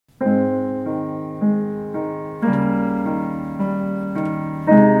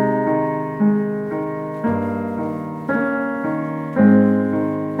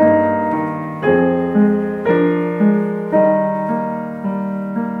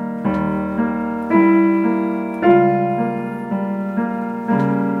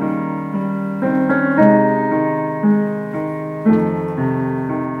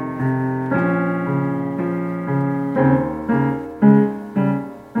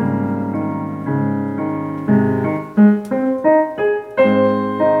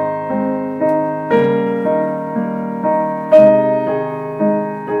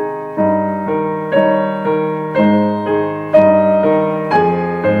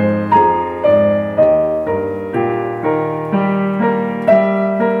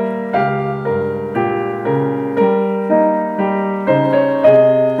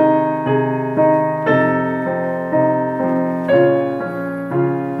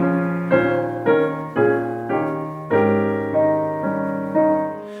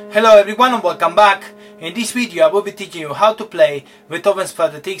Hello everyone and welcome back. In this video I will be teaching you how to play Beethoven's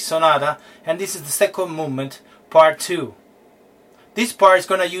Pathetique Sonata, and this is the second movement, part 2. This part is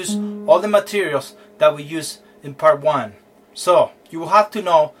going to use all the materials that we use in part 1. So you will have to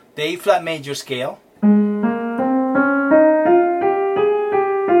know the A flat major scale,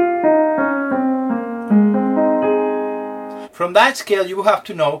 from that scale you will have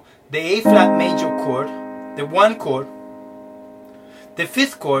to know the A flat major chord, the 1 chord, the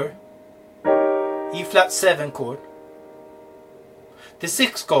 5th chord, E flat 7 chord, the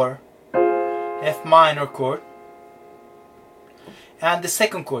 6th chord, F minor chord, and the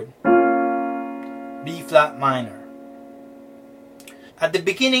 2nd chord, B flat minor. At the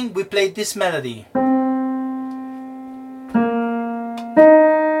beginning we played this melody.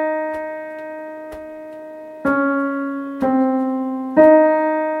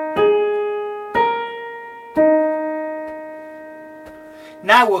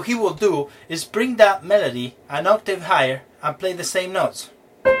 Now what he will do is bring that melody an octave higher and play the same notes.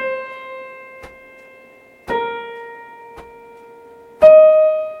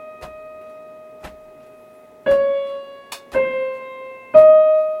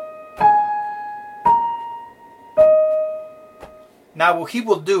 Now what he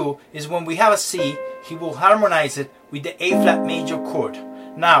will do is when we have a C, he will harmonize it with the A flat major chord.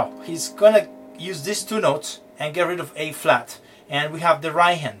 Now he's gonna use these two notes and get rid of A flat. And we have the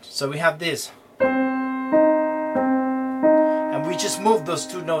right hand, so we have this. And we just move those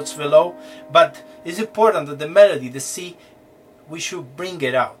two notes below, but it's important that the melody, the C, we should bring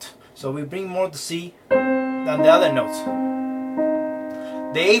it out. So we bring more the C than the other notes.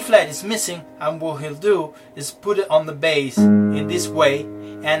 The A flat is missing, and what he'll do is put it on the bass in this way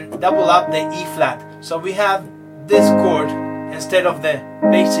and double up the E flat. So we have this chord instead of the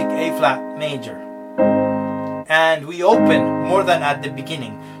basic A flat major. And we open more than at the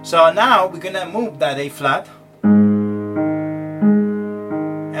beginning. So now we're gonna move that A flat, and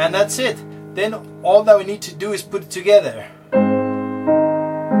that's it. Then all that we need to do is put it together.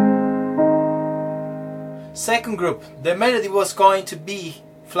 Second group, the melody was going to be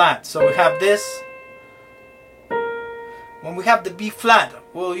flat, so we have this. When we have the B flat,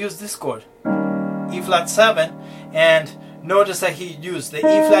 we'll use this chord, E flat 7, and notice that he used the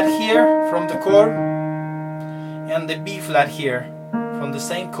E flat here from the chord and the B flat here from the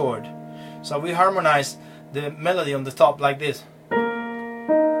same chord. So we harmonize the melody on the top like this.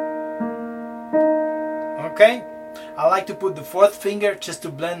 Okay? I like to put the 4th finger just to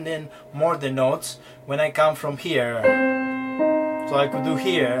blend in more the notes when I come from here. So I could do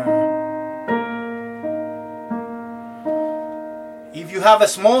here. If you have a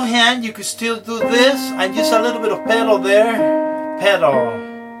small hand, you could still do this and use a little bit of pedal there. Pedal.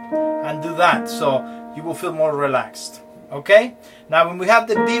 And do that. So you will feel more relaxed. Okay? Now when we have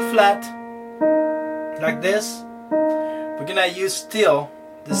the B flat like this, we're gonna use still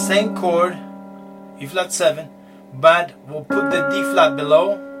the same chord, E flat 7, but we'll put the D flat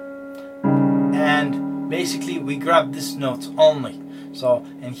below, and basically we grab these notes only. So,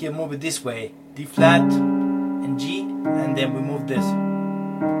 and here move it this way, D flat and G, and then we move this.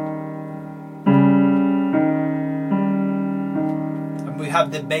 And we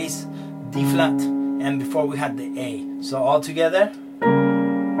have the bass D flat, and before we had the A. So all together,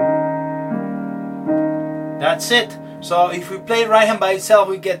 that's it. So if we play right hand by itself,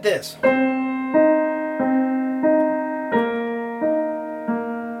 we get this.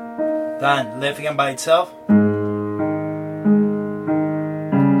 Done. Left hand by itself.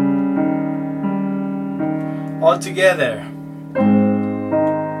 All together.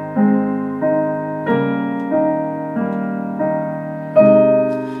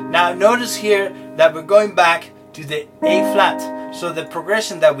 Now notice here that we're going back to the A flat. So the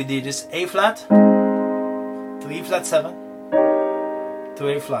progression that we did is A flat to E flat 7 to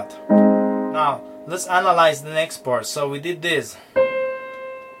A flat. Now let's analyze the next part. So we did this.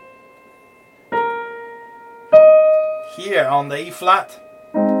 Here on the E flat,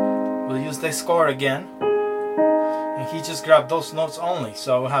 we'll use this chord again. And he just grabbed those notes only.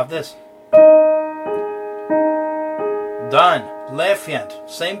 So we'll have this. Done. Left hand,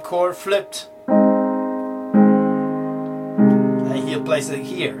 same chord flipped, and he'll place it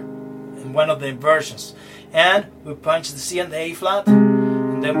here in one of the inversions, and we punch the C and the A flat,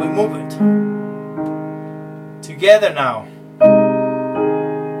 and then we move it together. Now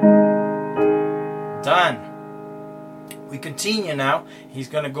done. We continue now. He's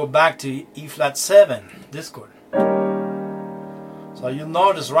gonna go back to E flat 7, this chord. So you'll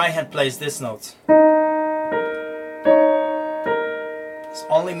notice right hand plays this note. It's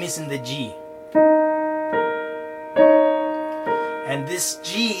only missing the G. and this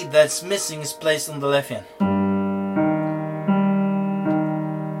G that's missing is placed on the left hand.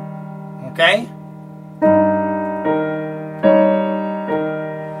 Okay?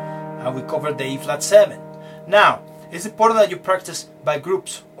 And we covered the E flat 7. Now, it's important that you practice by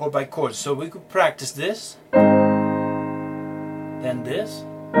groups or by chords. So we could practice this, then this,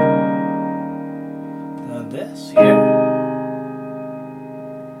 then this here.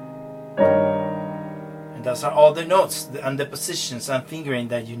 And those are all the notes and the positions and fingering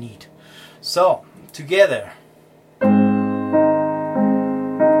that you need. So, together.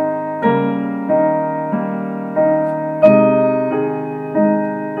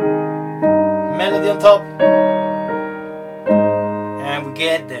 Melody on top. And we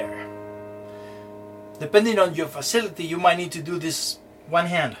get there. Depending on your facility, you might need to do this one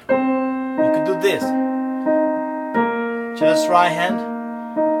hand. You could do this. Just right hand.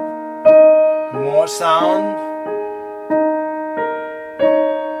 More sound.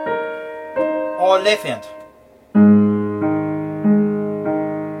 Or left hand.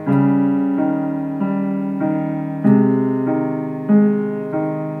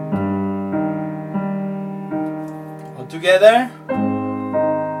 All together.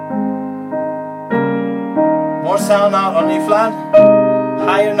 More sound out on E flat.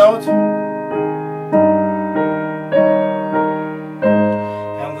 Higher note.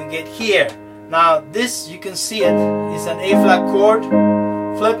 And we get here. Now this, you can see it, is an A flat chord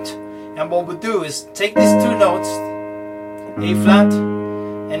flipped, and what we do is take these two notes, A flat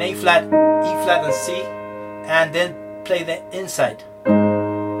and A flat, E flat and C, and then play the inside.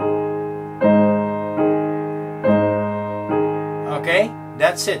 Okay,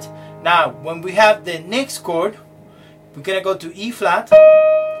 that's it. Now when we have the next chord, we're gonna go to E flat,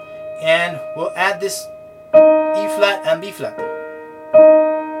 and we'll add this E flat and B flat.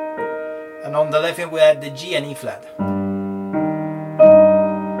 And on the left hand we add the G and E flat.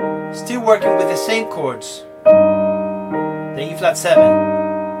 Still working with the same chords. The E flat 7.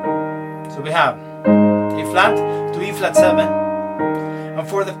 So we have A flat to E flat 7. And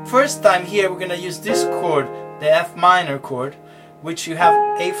for the first time here we're going to use this chord, the F minor chord, which you have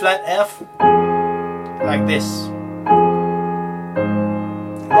A flat F, like this.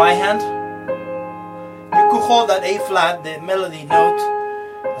 Right hand. You could hold that A flat, the melody note,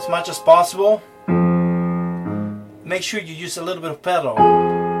 as much as possible. Make sure you use a little bit of pedal.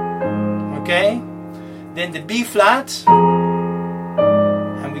 Okay? Then the B flat,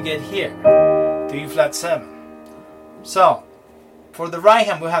 and we get here to E flat 7. So, for the right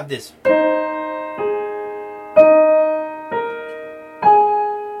hand we have this.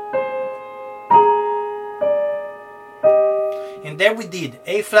 And there we did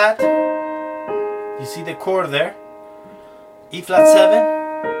A flat, you see the chord there, E flat 7,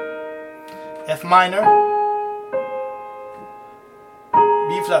 F minor,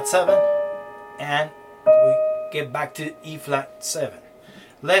 B flat 7, and we get back to E flat 7.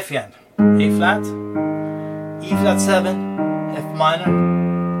 Left hand, A flat, E flat 7, F minor,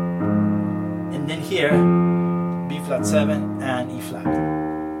 and then here B flat 7 and E flat.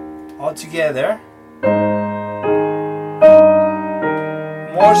 All together.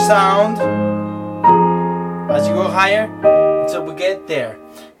 More sound as you go higher until we get there.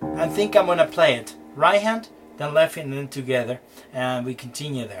 I think I'm gonna play it right hand, then left hand, and then together, and we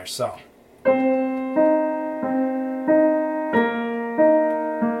continue there. So.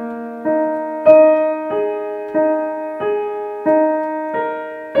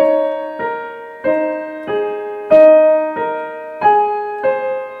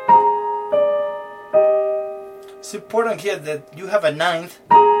 It's important here that you have a ninth,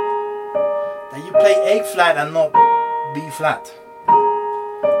 that you play A flat and not B flat.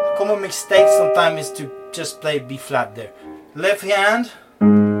 A common mistake sometimes is to just play B flat there. Left hand.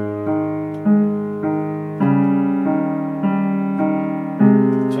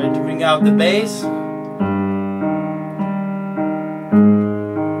 Try to bring out the bass.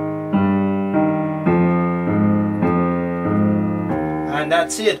 And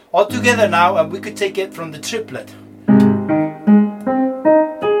that's it. All together now, and we could take it from the triplet.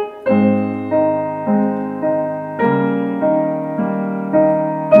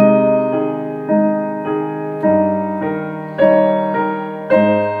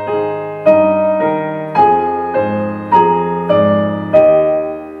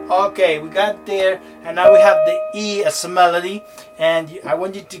 Okay, we got there, and now we have the E as a melody, and I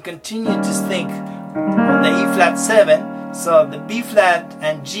want you to continue to think on the E flat 7. So the B flat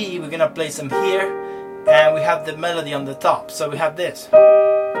and G, we're gonna place them here, and we have the melody on the top. So we have this.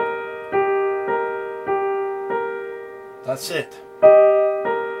 That's it.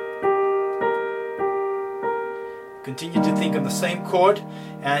 continue to think of the same chord,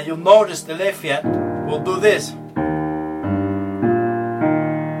 and you'll notice the left hand will do this.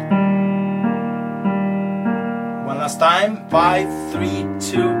 One last time. 5, 3,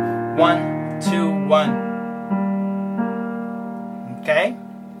 2, 1, 2, 1. Okay?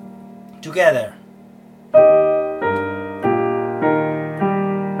 Together.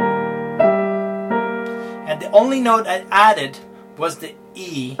 And the only note I added was the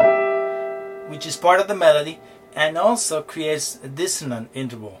E, which is part of the melody and also creates a dissonant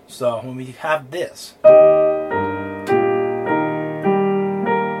interval. So when we have this, and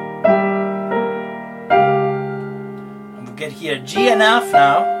we get here G and F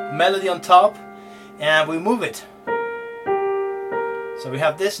now, melody on top, and we move it. So we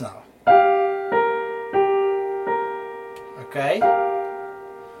have this now. Okay.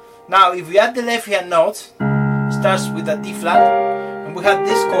 Now if we add the left hand notes, it starts with a D flat, and we have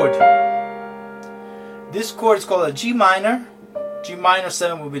this chord. This chord is called a G minor. G minor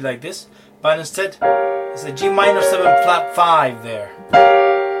 7 will be like this, but instead it's a G minor 7 flat 5 there.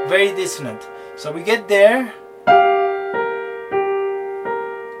 Very dissonant. So we get there.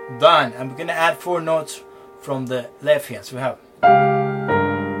 Done. And we're going to add 4 notes from the left hand. So we have.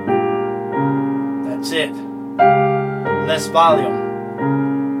 That's it. Less volume.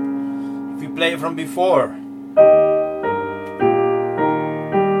 If we play it from before.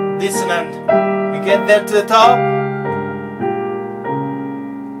 Dissonant. We get there to the top.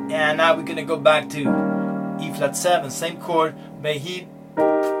 And now we're going to go back to E flat 7, same chord, but he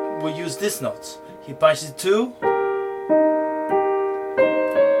will use these notes. He punches 2,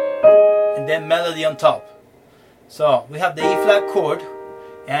 and then melody on top. So we have the E flat chord,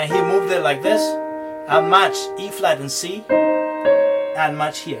 and he moved it like this, and match E flat and C, and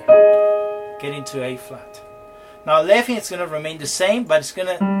match here, get into A flat. Now left hand is going to remain the same, but it's going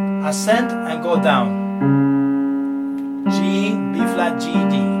to ascend and go down. G, B flat, G,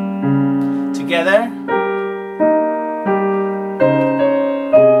 D. Together.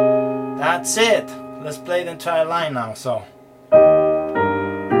 That's it. Let's play the entire line now. So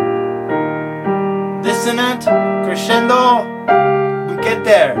dissonant, crescendo, we get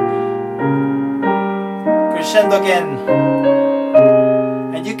there. Crescendo again.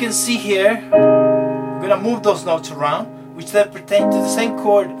 And you can see here, we're gonna move those notes around, which then pertain to the same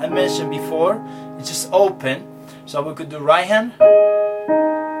chord I mentioned before. It's just open. So we could do right hand.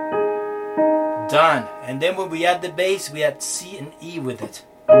 Done. And then when we add the bass, we add C and E with it.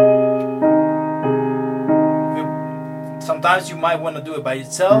 Sometimes you might want to do it by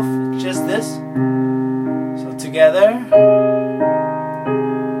itself, just this. So together.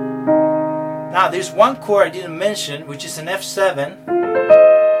 Now there's one chord I didn't mention, which is an F7.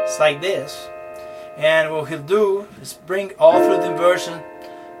 It's like this. And what he'll do is bring all through the inversion,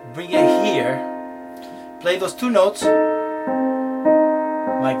 bring it here, play those 2 notes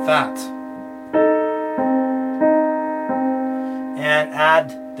like that. And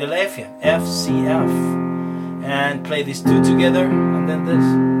add the left hand, F, C, F, and play these 2 together, and then this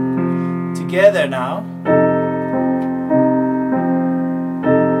together now.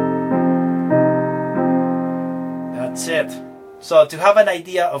 That's it. So to have an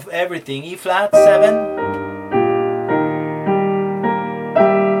idea of everything, E flat 7,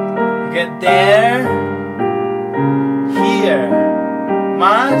 you get there, here,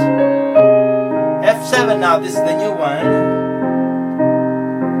 match, F7 now, this is the new one.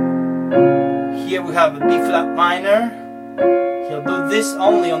 Here we have a B flat minor. He'll do this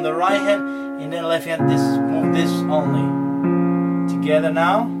only on the right hand, and then left hand this, move this only. Together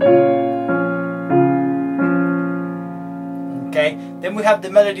now. Okay, then we have the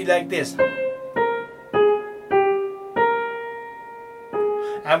melody like this.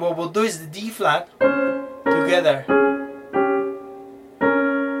 And what we'll do is the D flat together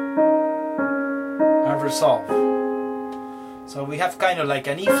and resolve. So we have kind of like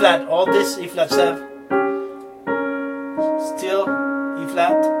an E flat, all this E flat 7, still E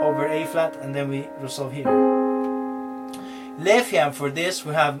flat over A flat, and then we resolve here. Left hand for this,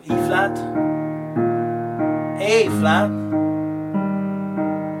 we have E flat, A flat,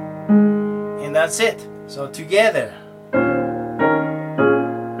 and that's it. So together.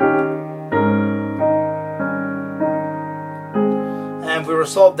 And we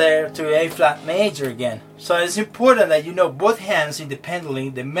resolve there to A flat major again. So it's important that you know both hands independently,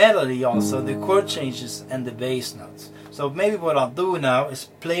 the melody also, the chord changes, and the bass notes. So maybe what I'll do now is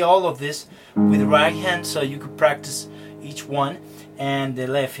play all of this with the right hand so you could practice each one, and the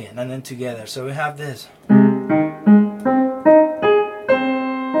left hand, and then together. So we have this.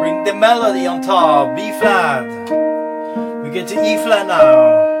 Bring the melody on top, B flat. We get to E flat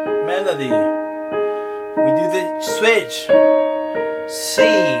now, melody. We do the switch. C,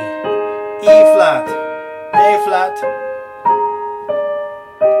 E flat, A flat.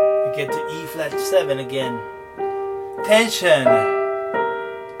 We get to E flat 7 again. Tension.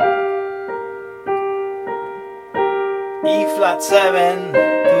 E flat 7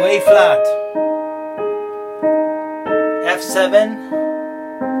 to A flat. F7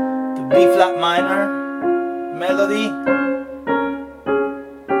 to B flat minor. Melody.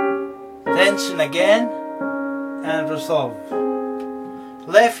 Tension again. And resolve.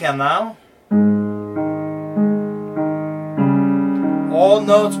 Left hand now. All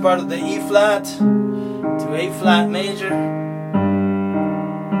notes part of the E flat to A flat major.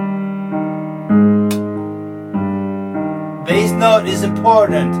 Bass note is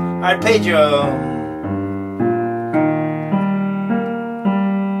important. Arpeggio.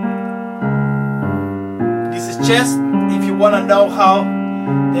 This is just if you want to know how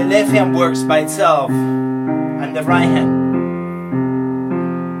the left hand works by itself and the right hand.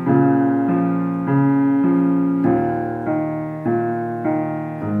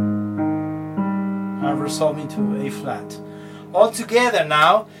 Resolving to A flat. All together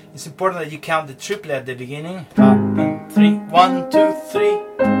now, it's important that you count the triplet at the beginning. 3, 1, 2, 3.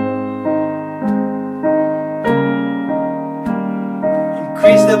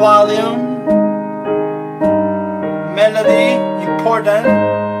 Increase the volume. Melody, important.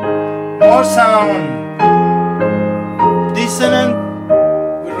 More sound. Dissonant,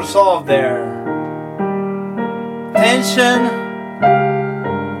 we resolve there. Tension.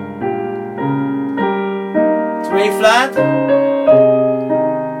 A flat,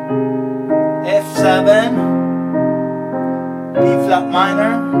 F7, B flat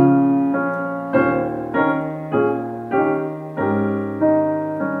minor,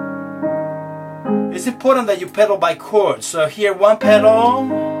 it's important that you pedal by chords. So here one pedal,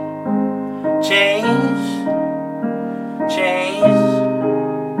 change, change,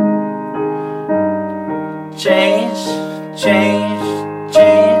 change, change,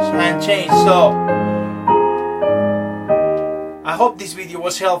 change, and change. So I hope this video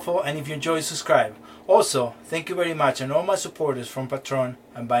was helpful, and if you enjoyed, subscribe. Also, thank you very much and all my supporters from Patreon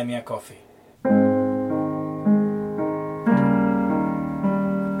and Buy Me a Coffee.